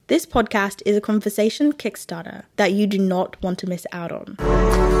This podcast is a conversation kickstarter that you do not want to miss out on.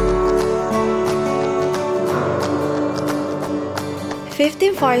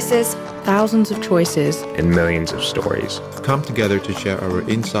 15 voices, thousands of choices, and millions of stories come together to share our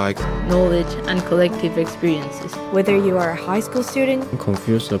insights, knowledge, and collective experiences. Whether you are a high school student,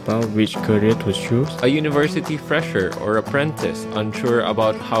 confused about which career to choose, a university fresher or apprentice unsure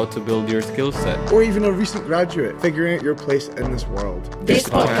about how to build your skill set, or even a recent graduate figuring out your place in this world. This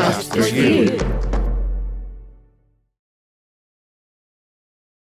podcast is for you.